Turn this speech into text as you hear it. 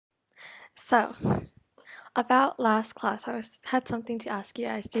So, about last class, had something to ask you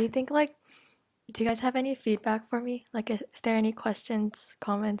guys. Do you guys have any feedback for me? Like, is there any questions,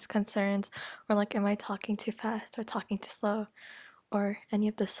 comments, concerns, or like, am I talking too fast or talking too slow, or any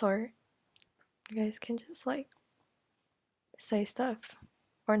of the sort? You guys can just like say stuff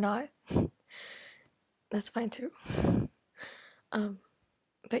or not. That's fine too. Um,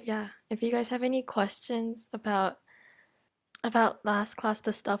 but yeah, if you guys have any questions about last class,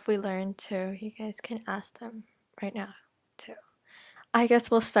 the stuff we learned too, you guys can ask them right now too. I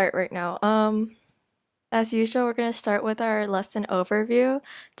guess we'll start right now. As usual, we're going to start with our lesson overview.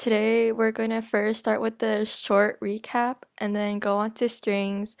 Today, we're going to first start with the short recap and then go on to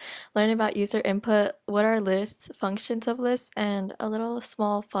strings, learn about user input, what are lists, functions of lists, and a little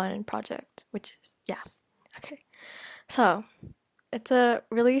small fun project, which is, yeah. Okay. So, it's a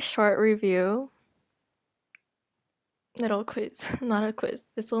really short review, little quiz, not a quiz.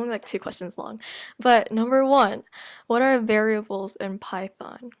 It's only like 2 questions long. But number 1, what are variables in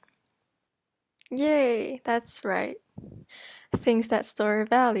Python? Yay, that's right. Things that store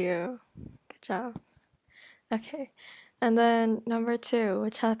value. Good job. Okay. And then number 2,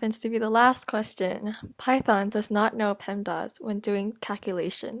 which happens to be the last question. Python does not know PEMDAS when doing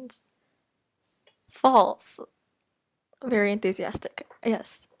calculations. False. Very enthusiastic.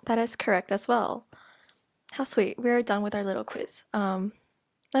 Yes, that is correct as well. How sweet. We are done with our little quiz.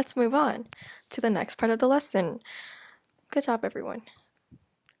 Let's move on to the next part of the lesson. Good job, everyone.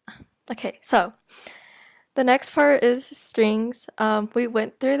 Okay, so the next part is strings. We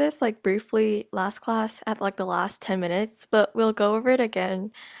went through this like briefly last class at like the last 10 minutes, but we'll go over it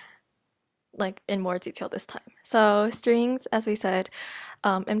again like in more detail this time. So strings, as we said,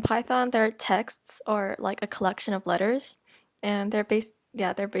 in Python, they're texts or like a collection of letters, and they're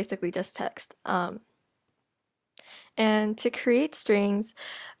basically just text. And to create strings,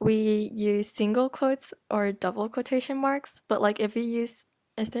 we use single quotes or double quotation marks. But like if you use,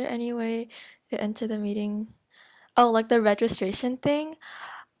 is there any way to enter the meeting? Oh, like the registration thing?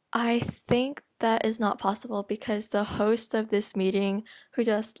 I think that is not possible because the host of this meeting who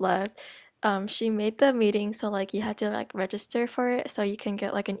just left, she made the meeting so like you had to like register for it so you can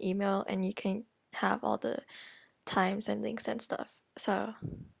get like an email and you can have all the times and links and stuff. So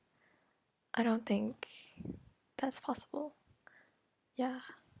I don't think that's possible. Yeah.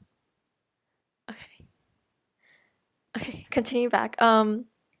 Okay. Okay, continue back. What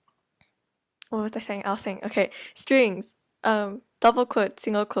was I saying? I was saying, okay, strings, double quote,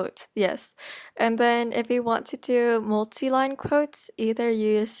 single quote, yes. And then if you want to do multi-line quotes, either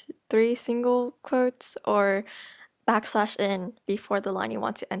use 3 single quotes or backslash in before the line you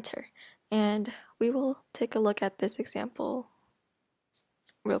want to enter. And we will take a look at this example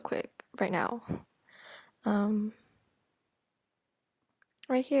real quick right now.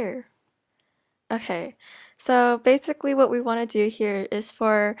 Right here. Okay, so basically what we want to do here is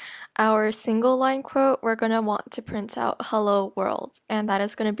for our single line quote, we're going to want to print out hello world, and that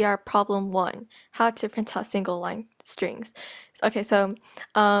is going to be our problem 1, how to print out single line strings. Okay, so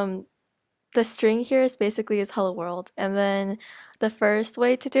the string here is basically is hello world, and then the first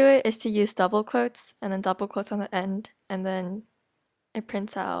way to do it is to use double quotes, and then double quotes on the end, and then it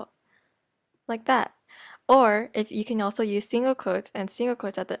prints out like that. Or if you can also use single quotes and single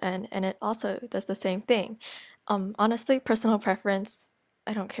quotes at the end, and it also does the same thing. Honestly, personal preference,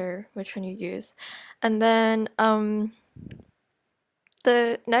 I don't care which one you use. And then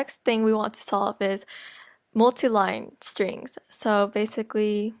the next thing we want to solve is multi-line strings. So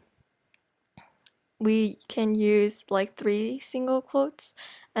basically, we can use like 3 single quotes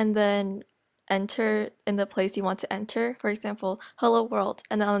and then enter in the place you want to enter. For example, hello world,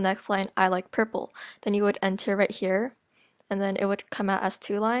 and then on the next line, I like purple. Then you would enter right here, and then it would come out as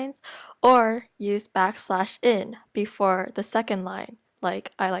 2 lines, or use backslash in before the second line,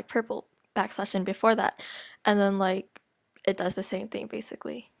 like I like purple, backslash in before that, and then like it does the same thing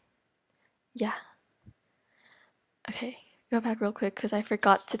basically. Yeah. Okay, go back real quick because I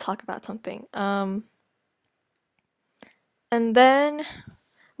forgot to talk about something. And then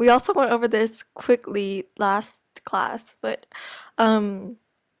we also went over this quickly last class, but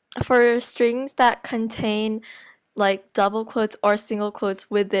for strings that contain like double quotes or single quotes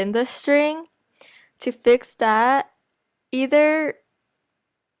within the string, to fix that, either,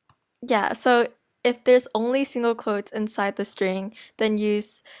 yeah, so if there's only single quotes inside the string, then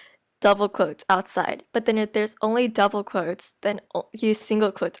use double quotes outside. But then if there's only double quotes, then use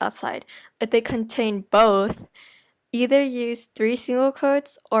single quotes outside. If they contain both, either use 3 single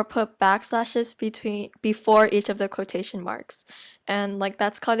quotes or put backslashes before each of the quotation marks. And like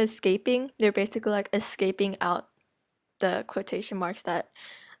that's called escaping. They're basically like escaping out the quotation marks that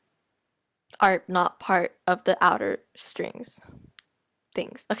are not part of the outer strings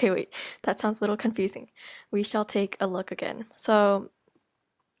things. Okay, wait, that sounds a little confusing. We shall take a look again. So,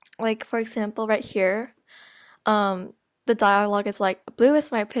 like for example, right here, the dialogue is like, blue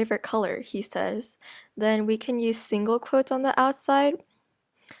is my favorite color, he says. Then we can use single quotes on the outside,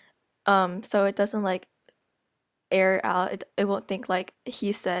 so it doesn't like air out. It won't think like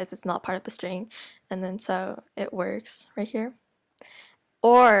he says it's not part of the string, and then so it works right here.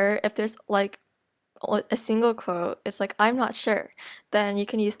 Or if there's like a single quote, it's like I'm not sure, then you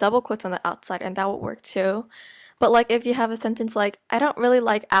can use double quotes on the outside and that will work too. But like if you have a sentence like I don't really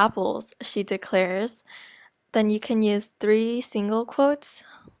like apples, she declares, then you can use 3 single quotes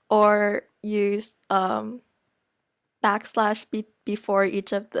or use backslash before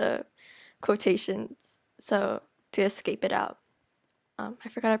each of the quotations, so to escape it out. I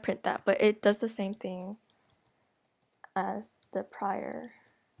forgot to print that, but it does the same thing as the prior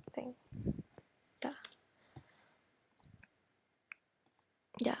thing. Yeah.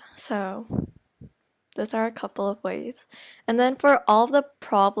 Yeah, so those are a couple of ways. And then for all of the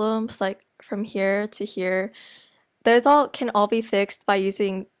problems, like from here to here, those all can all be fixed by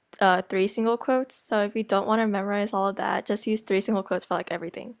using 3 single quotes. So if you don't want to memorize all of that, just use 3 single quotes for like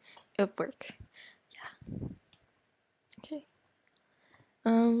everything. It would work. Yeah. Okay.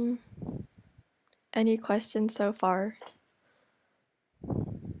 Any questions so far?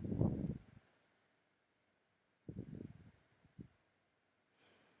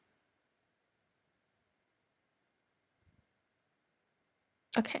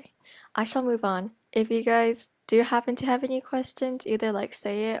 Okay, I shall move on. If you guys do happen to have any questions, either like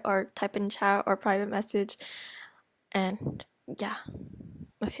say it or type in chat or private message. And yeah,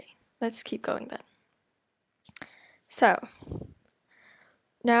 okay, let's keep going then. So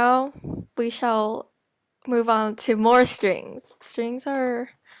now we shall move on to more strings. Strings are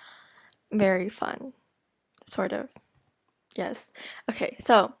very fun, sort of. Yes. Okay,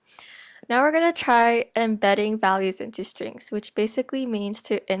 so now we're going to try embedding values into strings, which basically means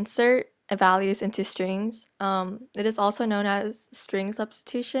to insert values into strings. It is also known as string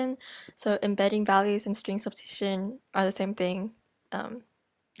substitution. So embedding values and string substitution are the same thing.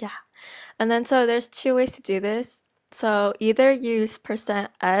 Yeah. And then so there's 2 ways to do this. So either use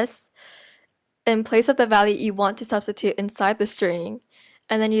 %s in place of the value you want to substitute inside the string,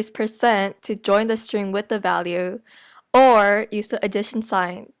 and then use % to join the string with the value, or use the addition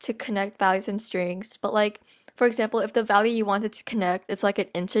sign to connect values and strings. But like, for example, if the value you wanted to connect is like an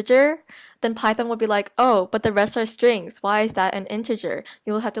integer, then Python would be like, oh, but the rest are strings. Why is that an integer?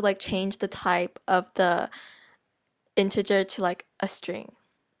 You'll have to like change the type of the integer to like a string,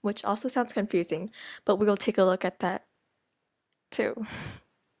 which also sounds confusing, but we will take a look at that too.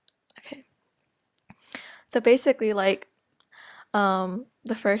 Okay. So basically like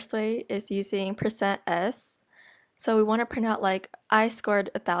the first way is using %s. So we want to print out like I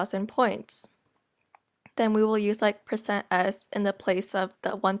scored 1,000 points. Then we will use like %s in the place of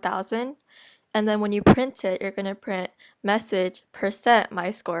the 1,000. And then when you print it, you're going to print message %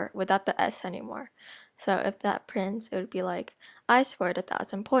 my score without the s anymore. So if that prints, it would be like I scored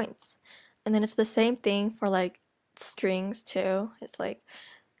 1,000 points. And then it's the same thing for like strings too. It's like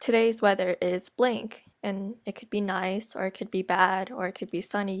today's weather is blank, and it could be nice or it could be bad or it could be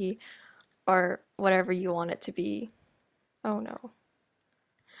sunny or whatever you want it to be. Oh no.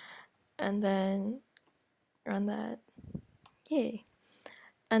 And then run that. Yay.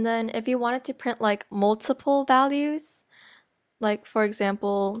 And then if you wanted to print like multiple values, like for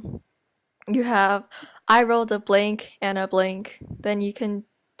example, you have I rolled a blank and a blank, then you can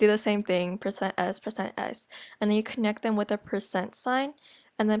do the same thing, %s, and then you connect them with a % sign,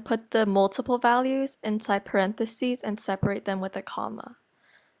 and then put the multiple values inside parentheses and separate them with a comma.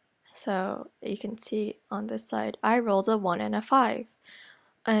 So you can see on this side, I rolled a 1 and a 5.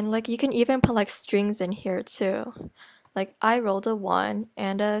 And like you can even put like strings in here too. Like I rolled a 1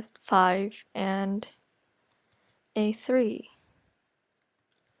 and a 5 and a 3.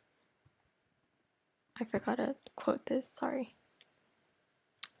 I forgot to quote this, sorry.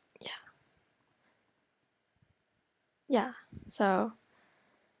 Yeah, so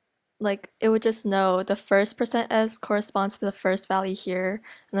like it would just know the first %s corresponds to the first value here,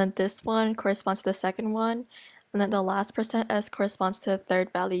 and then this one corresponds to the second one, and then the last %s corresponds to the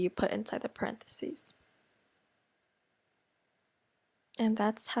third value you put inside the parentheses. And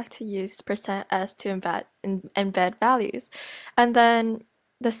that's how to use %s to embed values. And then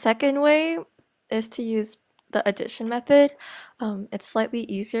the second way is to use the addition method. It's slightly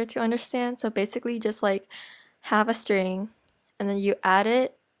easier to understand. So basically just like have a string and then you add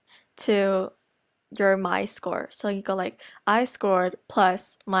it to your my score. So you go like I scored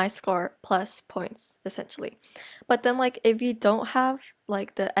plus my score plus points essentially. But then like if you don't have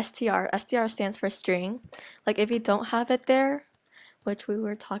like the str stands for string. Like if you don't have it there, which we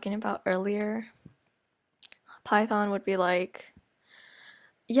were talking about earlier, Python would be like,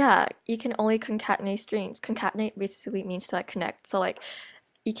 yeah, you can only concatenate strings. Concatenate basically means to like connect. So like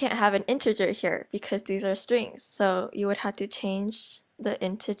you can't have an integer here because these are strings. So you would have to change the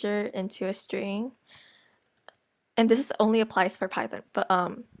integer into a string. And this is only applies for Python, but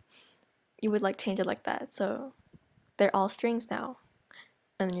you would like change it like that. So they're all strings now.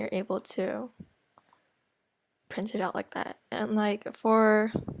 And you're able to print it out like that. And like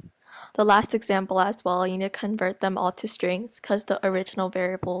for the last example as well, you need to convert them all to strings because the original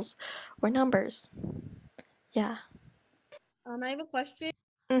variables were numbers. Yeah. I have a question.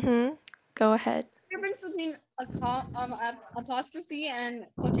 Mm-hmm. Go ahead. What's the difference between apostrophe and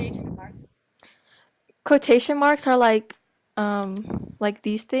quotation mark? Quotation marks are like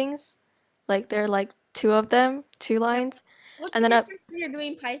these things. Like they're like two of them, two Yeah. lines. What's And the then difference when you're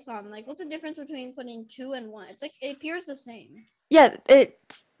doing Python? Like, what's the difference between putting 2 and 1? It's like it appears the same. yeah,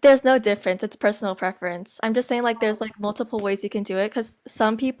 there's no difference. It's personal preference. I'm just saying like there's like multiple ways you can do it because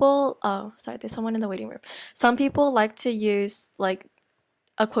some people, oh, sorry, there's someone in the waiting room. Some people like to use like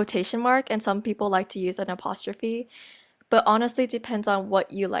a quotation mark and some people like to use an apostrophe, but honestly it depends on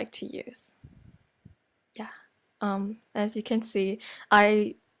what you like to use. Yeah. As you can see,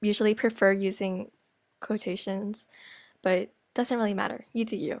 I usually prefer using quotations, but it doesn't really matter. You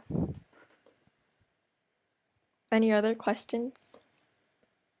do you. Any other questions?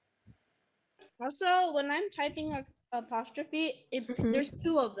 Also, when I'm typing a apostrophe, Mhm. there's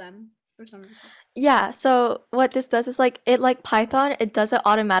 2 of them for some reason. Yeah, so what this does is like it like Python, it does it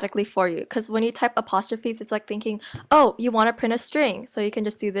automatically for you. Because when you type apostrophes, it's like thinking, oh, you want to print a string, so you can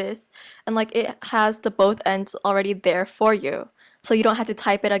just do this. And like it has the both ends already there for you. So you don't have to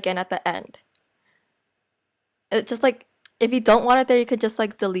type it again at the end. It just like if you don't want it there, you could just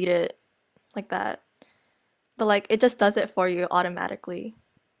like delete it like that. But like it just does it for you automatically,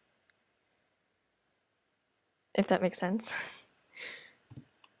 if that makes sense.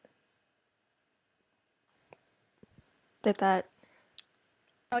 Did that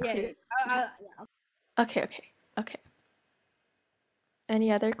Oh yeah, clear? yeah. Yeah. Okay, okay, okay.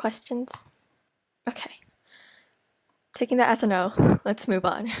 Any other questions? Okay. Taking that as a no, let's move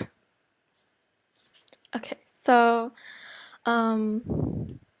on. Okay, so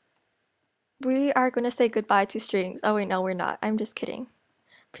um, we are going to say goodbye to strings. Oh wait, no, we're not. I'm just kidding.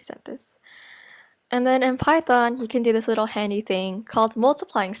 Present this. And then in Python, you can do this little handy thing called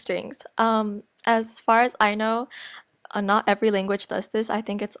multiplying strings. As far as I know, not every language does this. I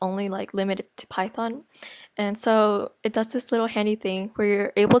think it's only like limited to Python. And so it does this little handy thing where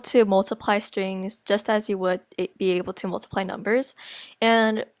you're able to multiply strings just as you would be able to multiply numbers.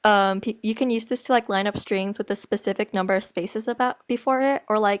 And you can use this to like line up strings with a specific number of spaces about before it,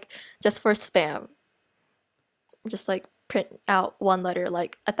 or like just for spam. Just like print out one letter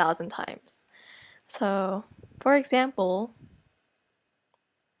like 1,000 times. So for example,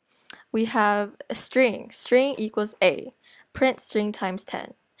 we have a string. String equals A. Print string times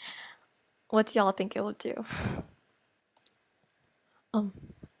 10. What do y'all think it will do? Um,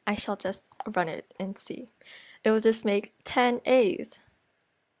 I shall just run it and see. It will just make 10 A's.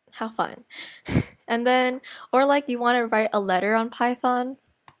 How fun. And then, or like you want to write a letter on Python,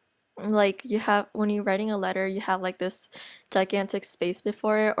 like you have, when you're writing a letter, you have like this gigantic space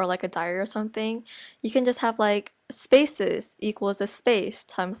before it, or like a diary or something. You can just have like spaces equals a space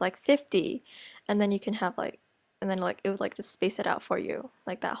times like 50. And then you can have like, and then like it would like just space it out for you,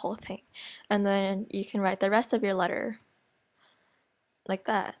 like that whole thing. And then you can write the rest of your letter like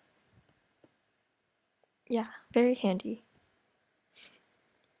that. Yeah, very handy.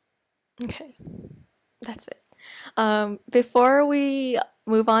 Okay, that's it. Before we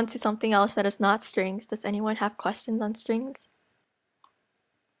move on to something else that is not strings, does anyone have questions on strings?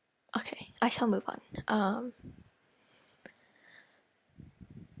 Okay, I shall move on.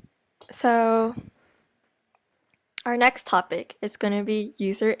 So our next topic is going to be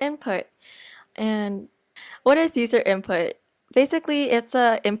user input. And what is user input? Basically, it's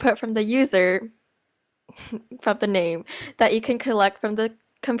a input from the user from the name that you can collect from the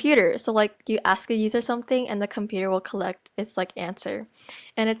computer. So like you ask a user something and the computer will collect its like answer.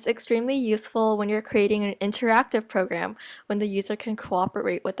 And it's extremely useful when you're creating an interactive program when the user can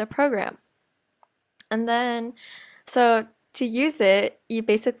cooperate with the program. And then so to use it, you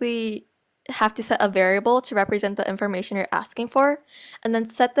basically have to set a variable to represent the information you're asking for, and then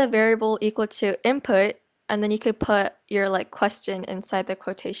set the variable equal to input, and then you could put your like question inside the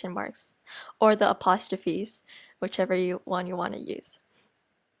quotation marks or the apostrophes, whichever you want to use.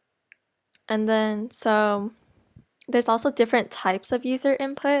 And then so there's also different types of user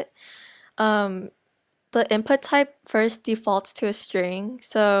input. Um, the input type first defaults to a string.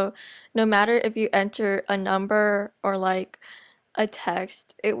 So no matter if you enter a number or like a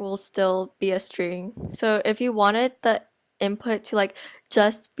text, it will still be a string. So if you wanted the input to like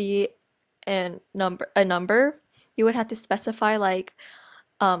just be a number, you would have to specify like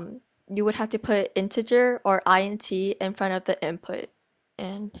you would have to put integer or int in front of the input.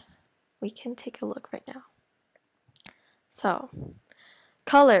 And we can take a look right now. So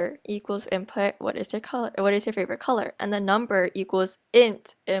color equals input, what is your color? What is your favorite color? And the number equals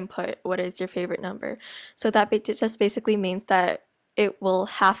int input, what is your favorite number? So that just basically means that it will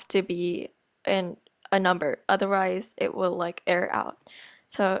have to be in a number, otherwise it will like error out.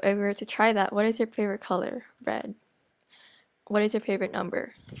 So if we were to try that, what is your favorite color? Red. What is your favorite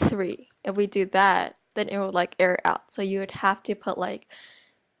number? 3. If we do that, then it will like error out. So you would have to put like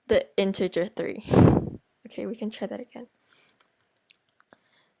the integer 3. Okay, we can try that again.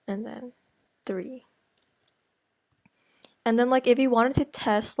 And then 3. And then like if you wanted to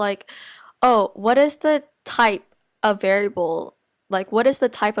test like, oh, what is the type of variable? Like what is the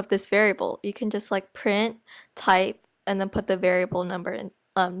type of this variable? You can just like print type and then put the variable number and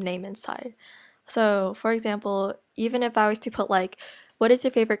name inside. So for example, even if I was to put like, what is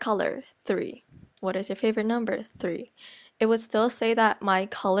your favorite color? 3. What is your favorite number? 3. It would still say that my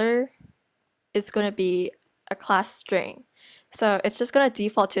color is going to be a class string. So it's just going to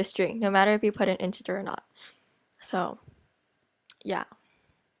default to a string, no matter if you put an integer or not. So yeah.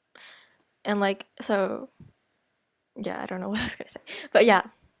 And like, so yeah, I don't know what I was gonna say. But yeah,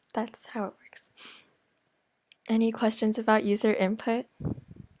 that's how it works. Any questions about user input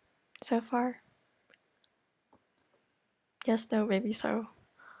so far? Yes, no, maybe so.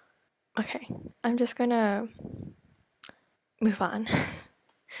 Okay, I'm just gonna move on.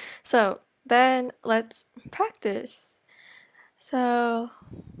 So then let's practice. So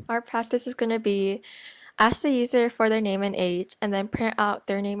our practice is gonna be ask the user for their name and age and then print out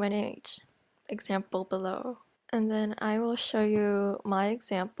their name and age. Example below. And then I will show you my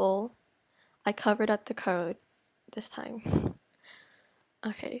example. I covered up the code this time.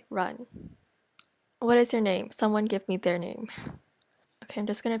 Okay, run. What is your name? Someone give me their name. Okay, I'm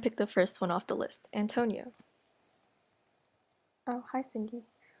just gonna pick the first one off the list. Antonio. Oh, hi Cindy.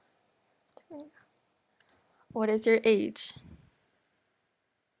 What is your age?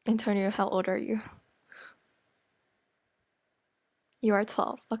 Antonio, how old are you? You are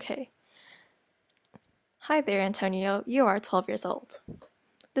 12. Okay. Hi there, Antonio. You are 12 years old.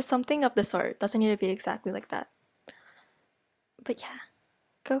 Just something of the sort. Doesn't need to be exactly like that. But yeah,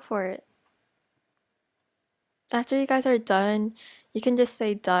 go for it. After you guys are done, you can just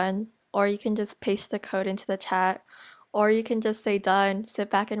say done, or you can just paste the code into the chat, or you can just say done, sit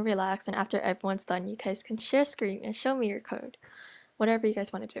back and relax, and after everyone's done, you guys can share screen and show me your code. Whatever you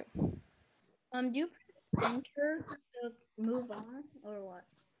guys want to do. Do you press enter to move on or what?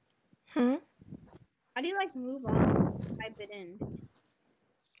 Hmm? How do you like move on when you type it in?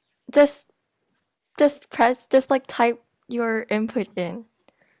 Just just like type your input in.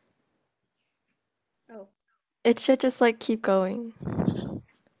 Oh, It should just like keep going.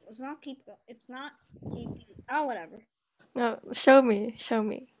 it's not keep. It's not keeping. Oh, whatever. No, show me, show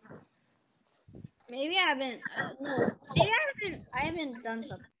me. Maybe I haven't. No, maybe I haven't. I haven't done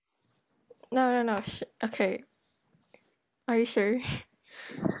something. No, no, no. Okay. Are you sure?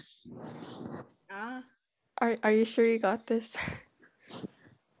 Ah, Are you sure you got this?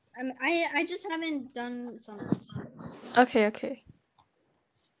 I just haven't done something. Okay, okay.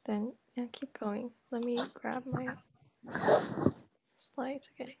 Then yeah, keep going. Let me grab my slides.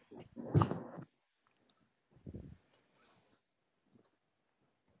 Okay.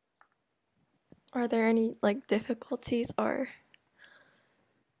 Are there any like difficulties or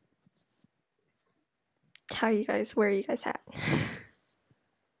where you guys at?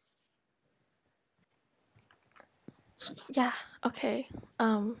 Yeah, okay.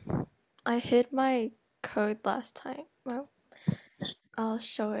 I hid my code last time. Well, I'll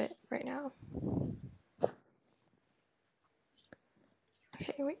show it right now.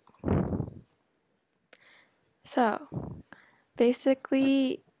 Okay, wait. So,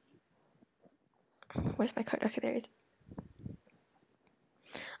 basically, where's my code? Okay, there it is.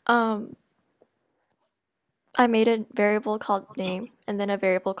 Um, I made a variable called name and then a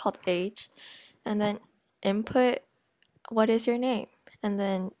variable called age, and then input what is your name, and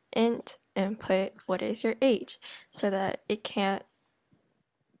then int input what is your age, so that it can't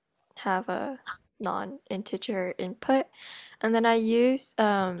have a non-integer input. And then I use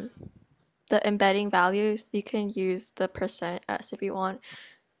the embedding values. You can use the percent as if you want.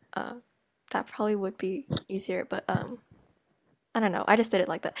 Uh, that probably would be easier, but I don't know. I just did it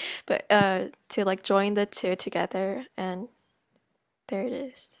like that. But to like join the two together, and there it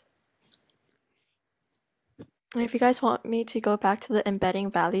is. And if you guys want me to go back to the embedding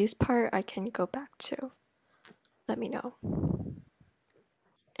values part, I can go back to. Let me know.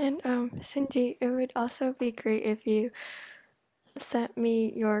 And Cindy, it would also be great if you sent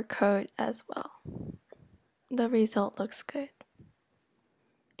me your code as well. The result looks good.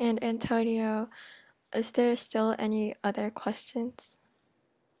 And Antonio, is there still any other questions?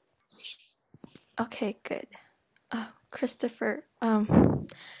 Okay, good. Oh, Christopher,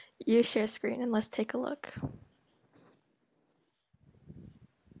 you share screen and let's take a look.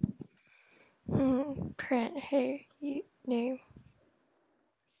 Print, hey, name.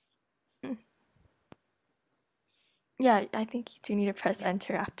 Mm. Yeah, I think you do need to press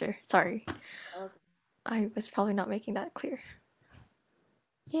enter after. Sorry, Okay. I was probably not making that clear.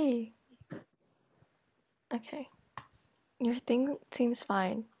 Yay. Okay. Your thing seems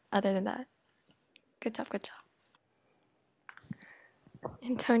fine, other than that. Good job, good job.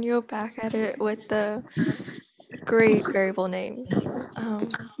 Antonio back at it with the great variable names.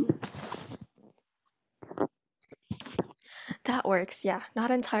 That works, yeah.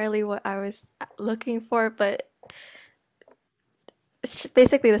 Not entirely what I was looking for, but it's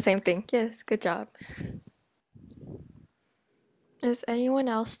basically the same thing. Yes, good job. Is anyone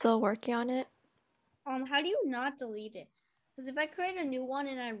else still working on it? How do you not delete it? Because if I create a new one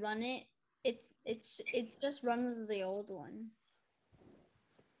and I run it, it just runs the old one.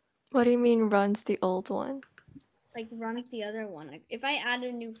 What do you mean runs the old one? Like runs the other one. Like if I add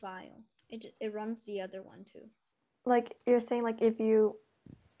a new file, it runs the other one too. Like you're saying like if you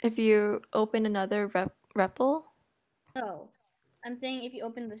open another REPL? No, I'm saying if you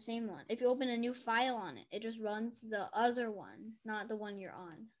open the same one, if you open a new file on it, it just runs the other one, not the one you're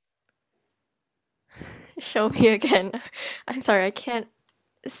on. Show me again. I'm sorry, I can't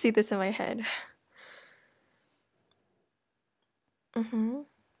see this in my head. Mm-hmm.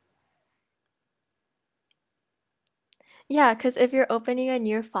 Yeah, because if you're opening a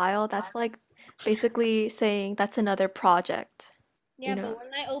new file, that's like basically saying that's another project, you Yeah, but know?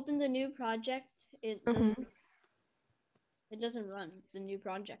 when I open the new project, Mm-hmm. it doesn't run the new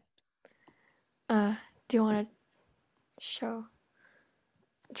project. Uh, do you want to show?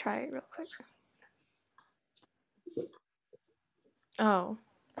 Try it real quick. Oh,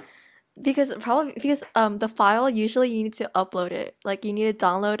 because the file usually you need to upload it. Like you need to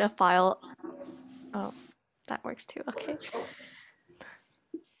download a file. Oh, that works too. Okay,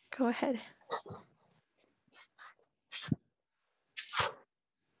 go ahead.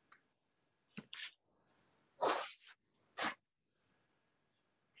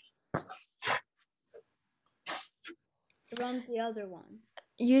 It runs the other one.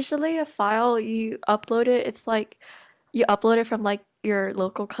 Usually a file you upload it, it's like you upload it from like your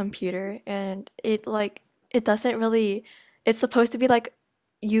local computer and it doesn't really it's supposed to be like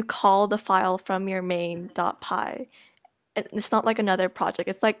you call the file from your main.py. And it's not like another project.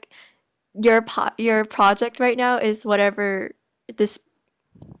 It's like your project right now is whatever this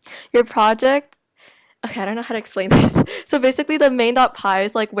your project. Okay, I don't know how to explain this. So basically the main.py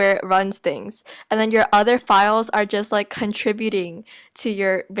is like where it runs things. And then your other files are just like contributing to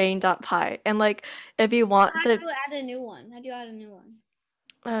your main.py. And like if you want How the do you add a new one? How do you add a new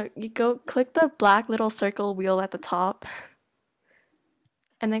one? you go click the black little circle wheel at the top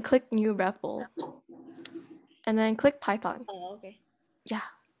and then click new REPL and then click Python. Oh, okay. Yeah.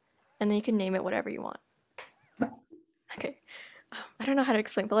 And then you can name it whatever you want. Okay. I don't know how to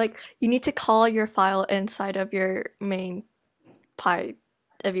explain, but like you need to call your file inside of your main py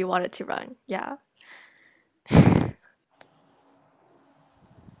if you want it to run. Yeah.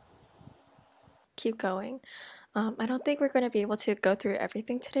 Keep going. I don't think we're going to be able to go through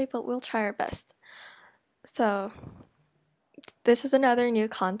everything today, but we'll try our best. So, this is another new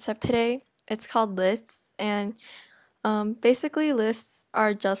concept today. It's called lists, and basically, lists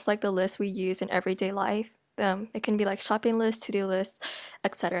are just like the lists we use in everyday life. It can be like shopping lists, to do lists,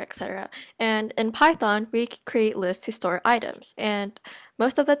 etc., etc. And in Python, we create lists to store items. And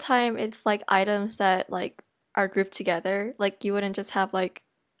most of the time, it's like items that like are grouped together. Like you wouldn't just have like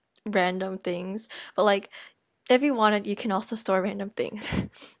random things, but like if you wanted, you can also store random things.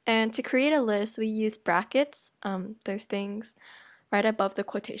 And to create a list, we use brackets, those things right above the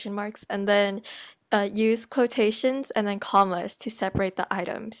quotation marks, and then use quotations and then commas to separate the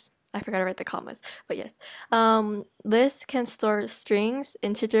items. I forgot to write the commas, but yes. Lists can store strings,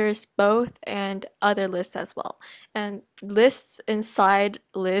 integers, both, and other lists as well. And lists inside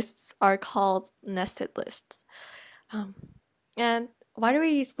lists are called nested lists. Um, and why do we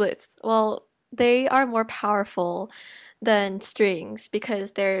use lists? Well, they are more powerful than strings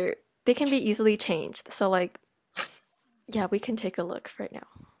because they can be easily changed. So like, yeah, we can take a look right now.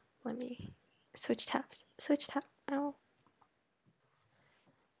 Let me switch tabs. Switch tab. Oh.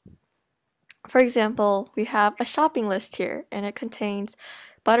 For example, we have a shopping list here, and it contains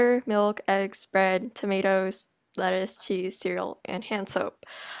butter, milk, eggs, bread, tomatoes, lettuce, cheese, cereal, and hand soap.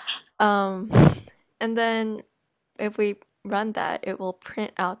 Um, and then if we run that, it will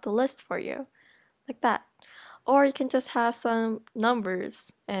print out the list for you, like that. Or you can just have some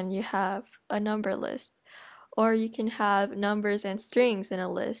numbers and you have a number list. Or you can have numbers and strings in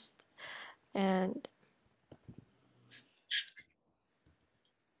a list. And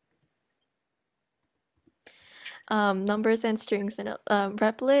numbers and strings in it.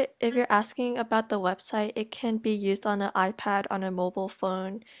 Replit, if you're asking about the website, it can be used on an iPad, on a mobile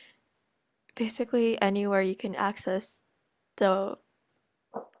phone, basically anywhere you can access the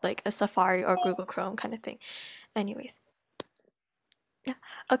like a Safari or Google Chrome kind of thing. Anyways, yeah.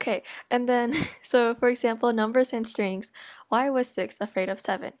 Okay, and then so for example, numbers and strings. Why was 6 afraid of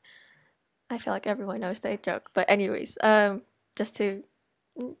 7? I feel like everyone knows that joke, but anyways, just to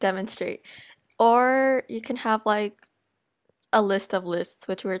demonstrate. Or you can have like a list of lists,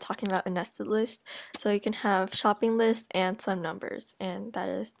 which we were talking about a nested list. So you can have shopping list and some numbers, and that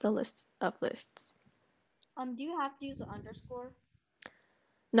is the list of lists. Do you have to use an underscore?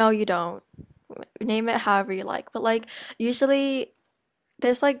 No, you don't. Name it however you like, but like usually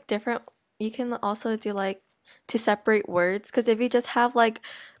there's like different. You can also do like to separate words because if you just have like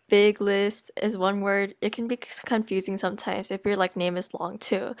big list is one word, it can be confusing sometimes if your like name is long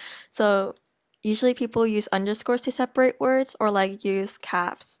too. So usually people use underscores to separate words or like use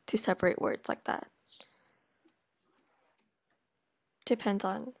caps to separate words like that. Depends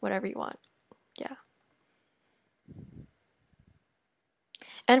on whatever you want. Yeah.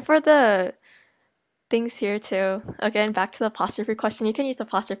 And for the things here too, again, back to the apostrophe question, you can use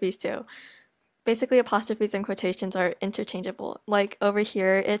apostrophes too. Basically, apostrophes and quotations are interchangeable. Like over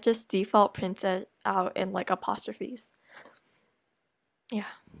here, it just default prints it out in like apostrophes. Yeah.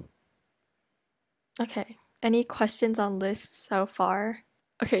 Okay. Any questions on lists so far?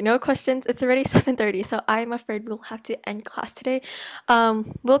 Okay, no questions. It's already 7:30, so I'm afraid we'll have to end class today.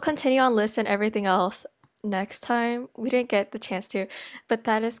 We'll continue on lists and everything else next time. We didn't get the chance to, but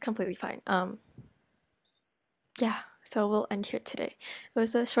that is completely fine. Yeah, so we'll end here today. It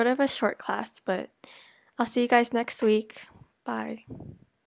was a short class, but I'll see you guys next week. Bye.